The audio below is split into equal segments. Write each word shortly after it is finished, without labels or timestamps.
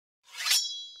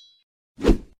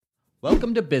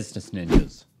Welcome to Business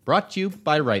Ninjas, brought to you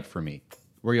by WriteForMe,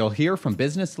 where you'll hear from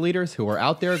business leaders who are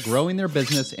out there growing their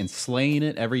business and slaying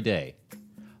it every day.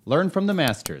 Learn from the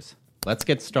masters. Let's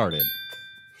get started.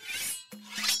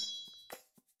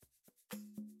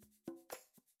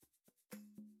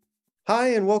 Hi,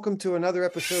 and welcome to another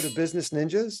episode of Business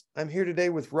Ninjas. I'm here today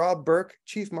with Rob Burke,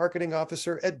 Chief Marketing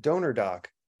Officer at DonorDock.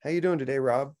 How you doing today,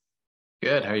 Rob?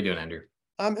 Good. How are you doing, Andrew?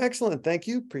 I'm excellent. Thank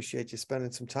you. Appreciate you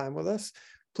spending some time with us.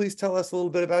 Please tell us a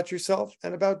little bit about yourself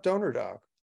and about DonorDock.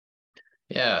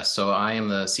 Yeah, so I am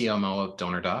the CMO of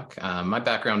DonorDock. My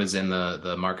background is in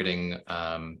the marketing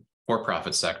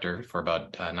for-profit sector. For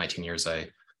about 19 years, I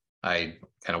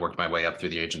kind of worked my way up through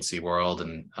the agency world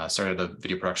and started a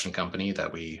video production company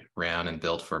that we ran and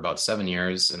built for about 7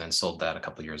 years, and then sold that a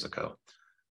couple of years ago.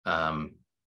 A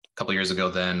couple of years ago,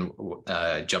 then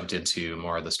jumped into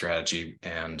more of the strategy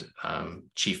and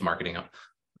chief marketing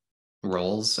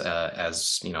roles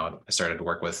as you know, I started to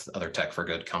work with other tech for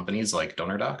good companies like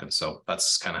DonorDock, and so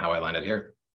that's kind of how I landed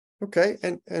here. Okay,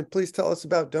 and please tell us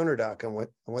about DonorDock and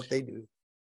what they do.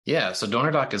 Yeah, so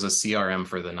DonorDock is a CRM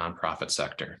for the nonprofit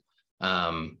sector.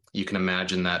 You can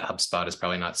imagine that HubSpot is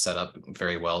probably not set up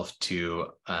very well to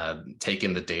take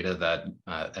in the data that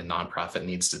a nonprofit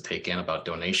needs to take in about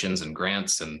donations and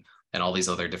grants and all these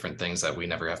other different things that we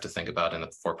never have to think about in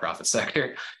the for-profit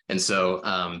sector. And so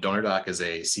DonorDock is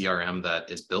a CRM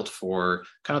that is built for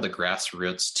kind of the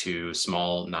grassroots to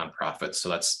small nonprofits. So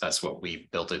that's what we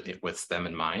built it with them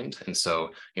in mind. And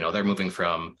so, you know, they're moving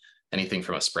from anything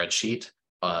from a spreadsheet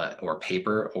or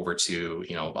paper over to,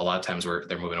 you know, a lot of times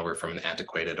they're moving over from an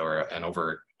antiquated or an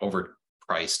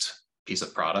overpriced piece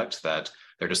of product that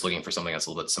they're just looking for something that's a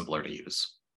little bit simpler to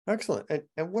use. Excellent.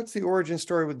 And what's the origin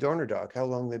story with DonorDock? How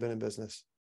long have they been in business?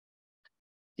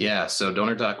 Yeah, so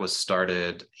DonorDock was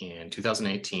started in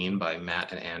 2018 by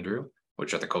Matt and Andrew,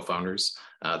 which are the co-founders.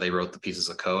 They wrote the pieces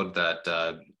of code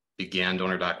that began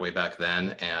DonorDock way back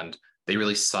then, and they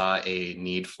really saw a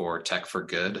need for tech for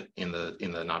good in the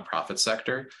nonprofit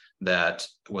sector that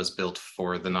was built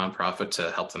for the nonprofit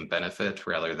to help them benefit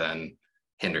rather than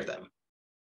hinder them.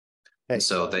 Hey,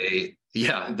 so they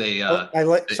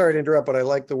sorry to interrupt, but I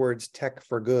like the words tech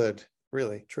for good,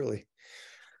 really, truly.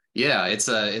 Yeah, it's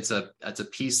a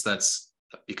piece that's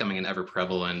becoming an ever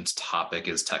prevalent topic,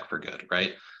 is tech for good,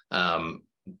 right?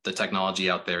 The technology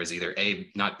out there is either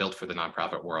not built for the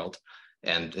nonprofit world,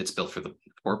 and it's built for the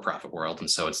for-profit world, and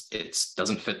so it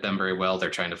doesn't fit them very well. They're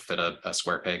trying to fit a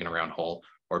square peg in a round hole.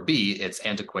 Or B, it's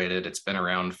antiquated. It's been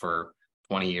around for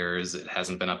 20 years. It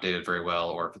hasn't been updated very well,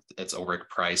 or it's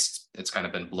overpriced. It's kind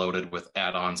of been bloated with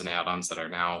add-ons that are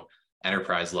now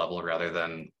enterprise level rather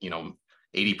than, you know,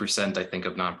 80%, I think,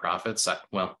 of nonprofits.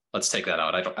 Well, let's take that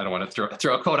out. I don't want to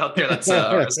throw a quote out there that's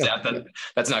a stat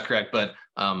that's not correct. But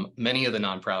many of the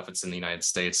nonprofits in the United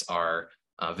States are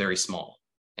very small.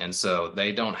 And so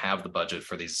they don't have the budget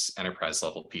for these enterprise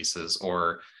level pieces,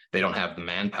 or they don't have the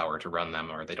manpower to run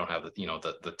them, or they don't have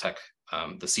the tech,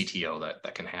 the CTO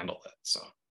that can handle it. So,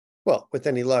 well, with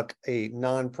any luck, a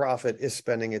nonprofit is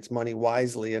spending its money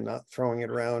wisely and not throwing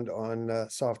it around on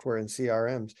software and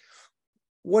CRMs.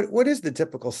 What is the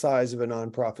typical size of a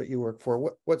nonprofit you work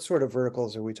for? What sort of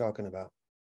verticals are we talking about?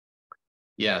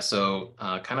 Yeah, so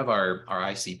kind of our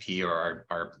ICP, or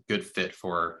our good fit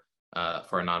for a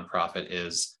nonprofit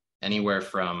is anywhere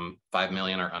from 5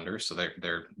 million or under. So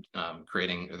they're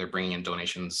bringing in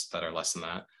donations that are less than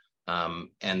that.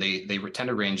 And they tend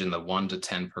to range in the 1 to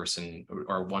 10 person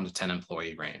or 1 to 10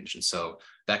 employee range. And so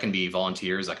that can be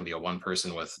volunteers, that can be a one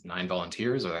person with 9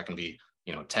 volunteers, or that can be,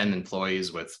 you know, 10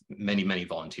 employees with many, many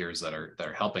volunteers that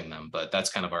are helping them. But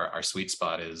that's kind of our sweet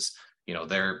spot is, you know,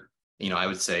 I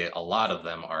would say a lot of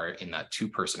them are in that 2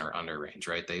 person or under range,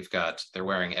 right? They're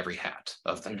wearing every hat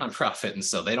of the nonprofit. And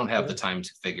so they don't have the time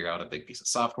to figure out a big piece of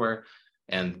software,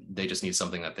 and they just need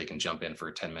something that they can jump in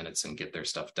for 10 minutes and get their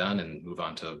stuff done and move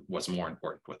on to what's more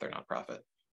important with their nonprofit.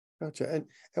 Gotcha. And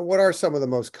what are some of the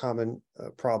most common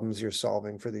problems you're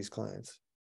solving for these clients?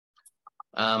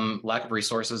 Lack of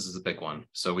resources is a big one.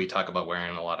 So we talk about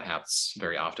wearing a lot of hats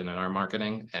very often in our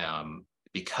marketing,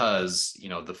 because, you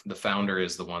know, the founder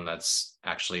is the one that's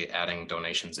actually adding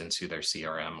donations into their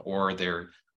CRM, or they're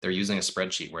using a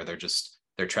spreadsheet where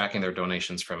they're tracking their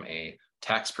donations from a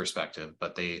tax perspective,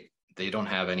 but they don't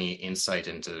have any insight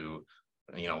into,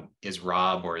 you know, is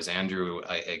Rob or is Andrew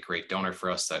a great donor for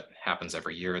us that happens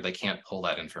every year? They can't pull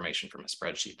that information from a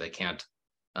spreadsheet. They can't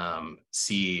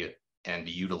see and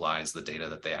utilize the data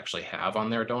that they actually have on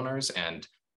their donors and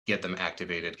get them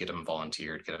activated, get them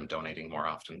volunteered, get them donating more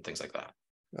often, things like that.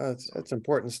 That's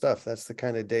important stuff. That's the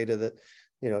kind of data that,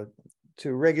 you know,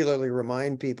 to regularly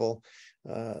remind people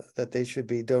that they should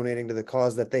be donating to the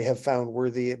cause that they have found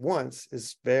worthy at once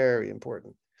is very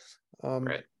important.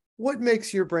 Right. What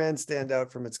makes your brand stand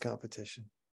out from its competition?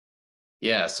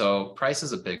 Yeah, so price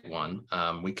is a big one.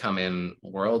 We come in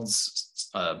worlds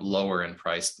lower in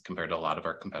price compared to a lot of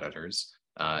our competitors,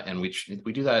 and we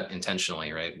do that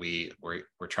intentionally, right?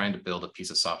 We're trying to build a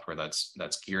piece of software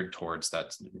that's geared towards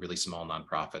that really small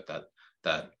nonprofit,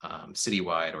 that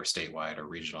citywide or statewide or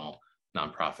regional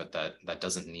nonprofit that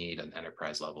doesn't need an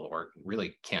enterprise level or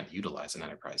really can't utilize an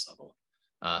enterprise level.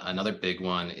 Another big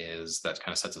one is that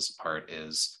kind of sets us apart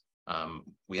is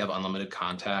we have unlimited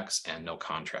contacts and no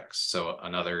contracts. So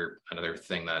another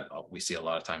thing that we see a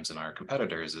lot of times in our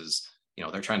competitors is,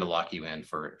 they're trying to lock you in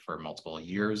for multiple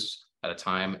years at a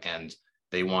time, and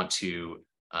they want to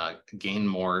gain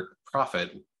more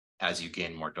profit as you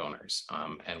gain more donors.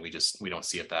 And we don't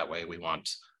see it that way. We want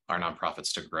our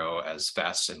nonprofits to grow as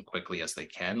fast and quickly as they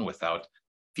can without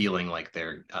feeling like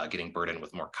they're getting burdened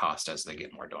with more cost as they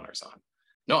get more donors on.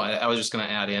 No, I was just going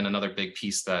to add in another big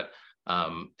piece that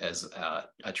as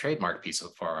a trademark piece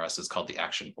for us is called the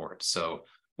action board. So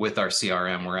with our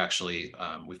CRM, we're actually,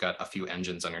 we've got a few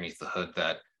engines underneath the hood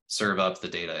that serve up the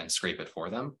data and scrape it for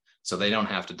them. So they don't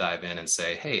have to dive in and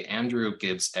say, hey, Andrew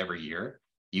gives every year.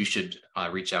 You should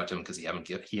reach out to him because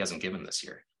he hasn't given this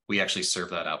year. We actually serve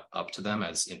that up to them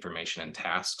as information and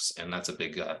tasks. And that's a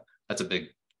big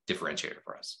differentiator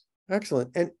for us.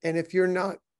 Excellent. And if you're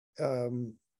not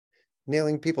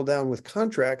nailing people down with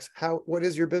contracts, what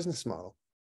is your business model?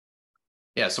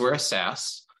 Yeah, so we're a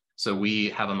SaaS. So we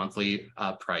have a monthly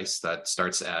price that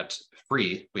starts at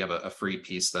free. We have a free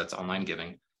piece that's online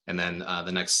giving. And then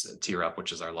the next tier up,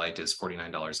 which is our light, is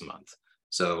 $49 a month.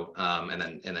 So, and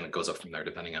then it goes up from there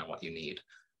depending on what you need.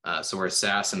 So we're a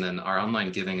SaaS, and then our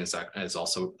online giving is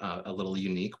also a little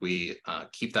unique. We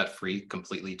keep that free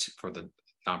completely for the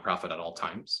nonprofit at all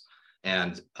times.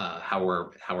 And how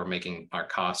we're making our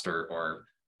cost or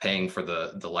paying for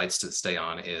the lights to stay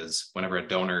on is whenever a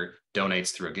donor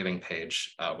donates through a giving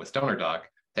page with DonorDock,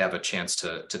 they have a chance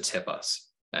to tip us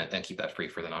and keep that free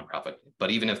for the nonprofit. But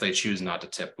even if they choose not to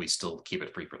tip, we still keep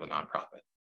it free for the nonprofit.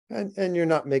 And you're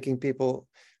not making people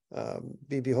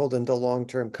be beholden to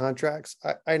long-term contracts.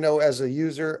 I know as a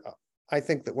user, I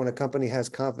think that when a company has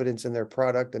confidence in their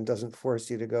product and doesn't force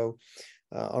you to go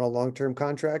on a long-term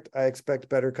contract, I expect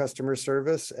better customer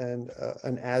service and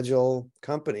an agile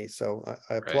company. So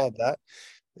I applaud that.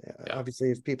 Yeah.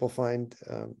 Obviously, if people find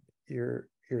you're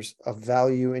of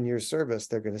value in your service,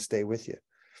 they're going to stay with you.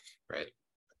 Right.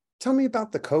 Tell me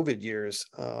about the COVID years.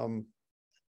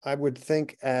 I would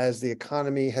think as the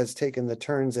economy has taken the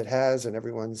turns it has and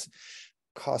everyone's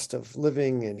cost of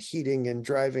living and heating and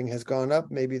driving has gone up,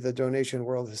 maybe the donation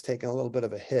world has taken a little bit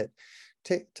of a hit.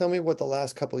 Tell me what the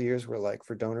last couple of years were like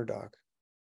for DonorDock.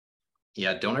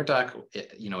 Yeah, DonorDock,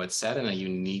 it sat in a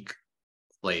unique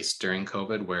place during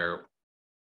COVID where,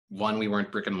 one, we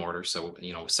weren't brick and mortar. So,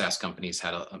 SaaS companies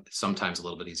had sometimes a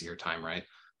little bit easier time, right?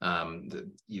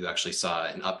 You actually saw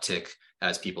an uptick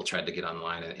as people tried to get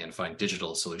online and find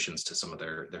digital solutions to some of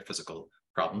their physical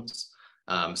problems.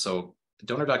 So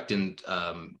DonorDock didn't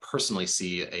personally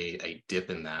see a dip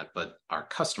in that, but our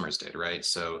customers did, right?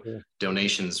 So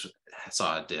donations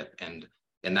saw a dip, and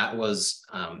that was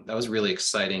really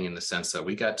exciting in the sense that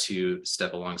we got to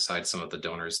step alongside some of the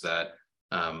donors that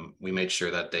we made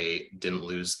sure that they didn't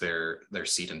lose their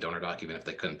seat in DonorDock even if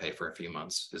they couldn't pay for a few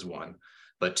months, is one.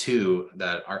 But two,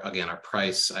 that our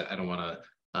price, I don't want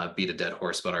to beat a dead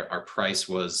horse, but our price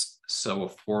was so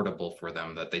affordable for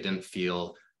them that they didn't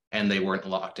feel, and they weren't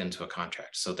locked into a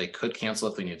contract. So they could cancel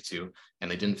if they needed to,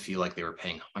 and they didn't feel like they were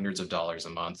paying hundreds of dollars a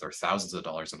month or thousands of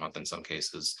dollars a month. In some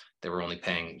cases, they were only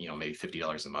paying, maybe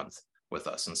 $50 a month with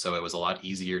us. And so it was a lot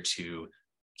easier to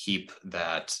keep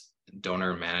that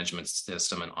donor management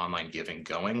system and online giving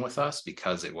going with us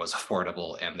because it was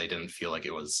affordable and they didn't feel like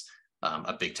it was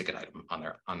a big ticket item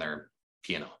on their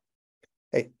P&L.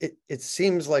 Hey, it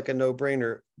seems like a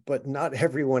no-brainer, but not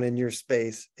everyone in your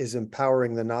space is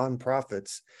empowering the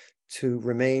nonprofits to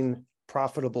remain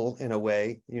profitable in a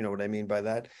way, you know what I mean by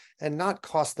that, and not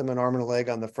cost them an arm and a leg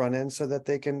on the front end so that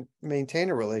they can maintain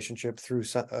a relationship through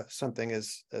something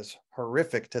as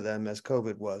horrific to them as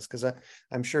COVID was. Because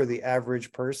I'm sure the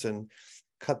average person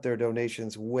cut their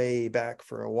donations way back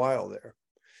for a while there.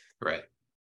 Right.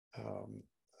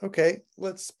 Okay,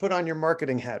 let's put on your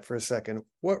marketing hat for a second.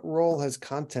 What role has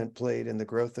content played in the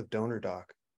growth of DonorDock?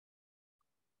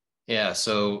 Yeah,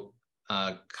 so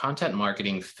content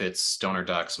marketing fits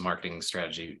DonorDock's marketing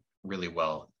strategy really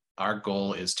well. Our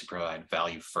goal is to provide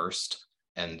value first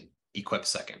and equip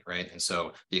second, right? And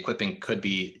so the equipping could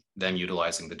be them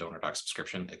utilizing the DonorDock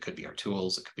subscription. It could be our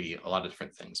tools. It could be a lot of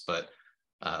different things. But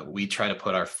we try to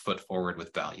put our foot forward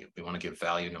with value. We want to give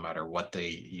value no matter what they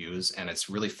use. And it's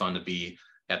really fun to be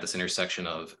at this intersection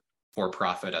of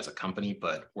for-profit as a company,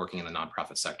 but working in the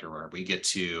nonprofit sector where we get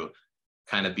to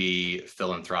kind of be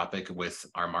philanthropic with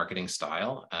our marketing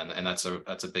style. And that's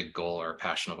a big goal or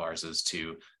passion of ours, is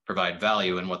to provide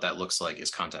value. And what that looks like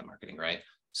is content marketing, right?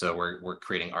 So we're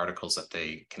creating articles that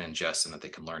they can ingest and that they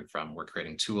can learn from. We're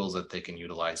creating tools that they can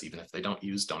utilize even if they don't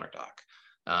use DonorDock.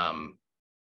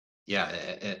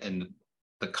 And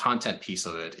the content piece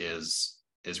of it is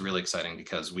really exciting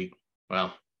because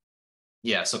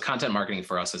so content marketing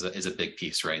for us is a big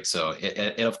piece, right? So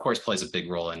it of course plays a big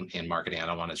role in marketing. I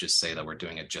don't want to just say that we're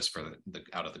doing it just for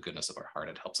out of the goodness of our heart.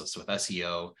 It helps us with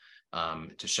SEO,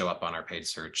 to show up on our paid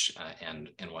search and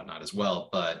whatnot as well.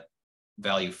 But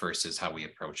value first is how we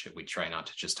approach it. We try not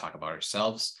to just talk about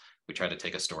ourselves. We try to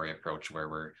take a story approach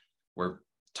where we're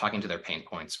talking to their pain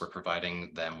points. We're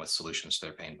providing them with solutions to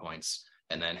their pain points.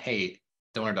 And then, hey,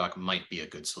 DonorDock might be a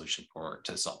good solution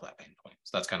to solve that pain point.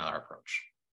 So that's kind of our approach.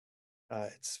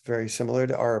 It's very similar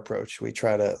to our approach. We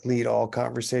try to lead all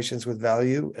conversations with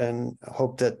value and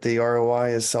hope that the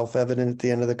ROI is self-evident at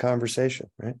the end of the conversation,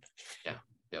 right? Yeah.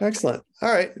 Yep. Excellent.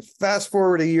 All right. Fast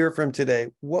forward a year from today.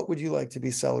 What would you like to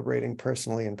be celebrating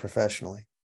personally and professionally?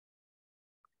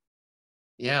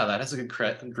 Yeah, that is a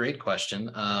great question.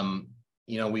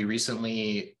 We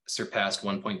recently surpassed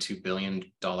 $1.2 billion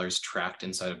tracked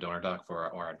inside of DonorDock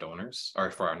for our donors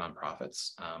or for our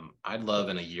nonprofits. I'd love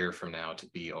in a year from now to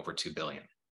be over 2 billion.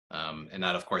 And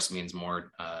that of course means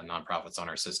more nonprofits on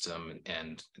our system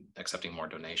and accepting more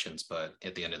donations. But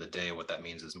at the end of the day, what that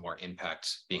means is more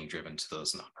impact being driven to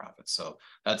those nonprofits. So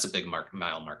that's a big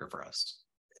mile marker for us.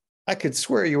 I could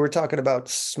swear you were talking about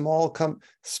small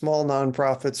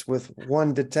nonprofits with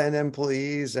 1 to 10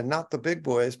 employees and not the big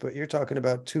boys, but you're talking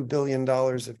about $2 billion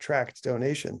of tracked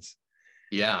donations.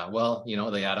 Yeah, well,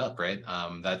 they add up, right?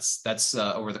 That's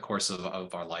over the course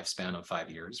of our lifespan of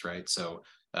 5 years, right? So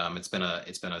it's been a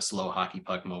slow hockey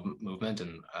puck movement,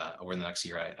 and over the next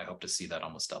year, I hope to see that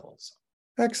almost double. So.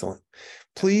 Excellent.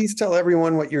 Please tell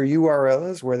everyone what your URL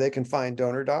is, where they can find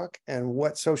DonorDock, and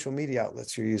what social media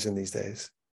outlets you're using these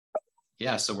days.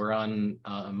 Yeah, so we're on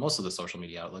most of the social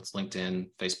media outlets: LinkedIn,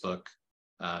 Facebook,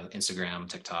 Instagram,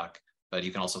 TikTok. But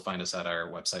you can also find us at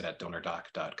our website at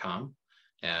DonorDock.com.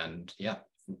 And yeah,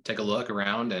 take a look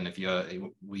around. And if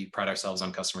we pride ourselves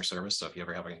on customer service, so if you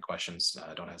ever have any questions,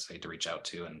 don't hesitate to reach out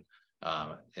to. And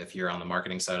if you're on the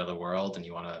marketing side of the world and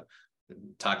you want to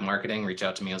talk marketing, reach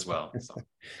out to me as well. So.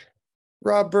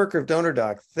 Rob Burke of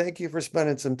DonorDock, thank you for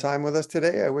spending some time with us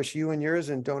today. I wish you and yours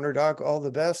and DonorDock all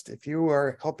the best. If you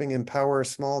are helping empower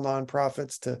small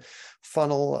nonprofits to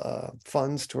funnel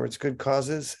funds towards good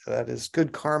causes, that is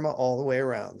good karma all the way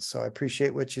around. So I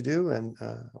appreciate what you do, and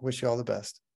I wish you all the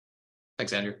best.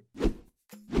 Thanks, Andrew.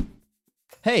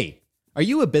 Hey, are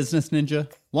you a business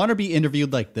ninja? Want to be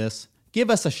interviewed like this?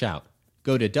 Give us a shout.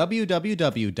 Go to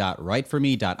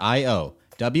www.writeforme.io.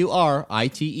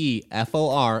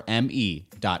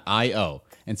 WriteForme.io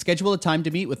and schedule a time to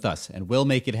meet with us, and we'll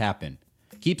make it happen.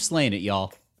 Keep slaying it,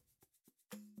 y'all.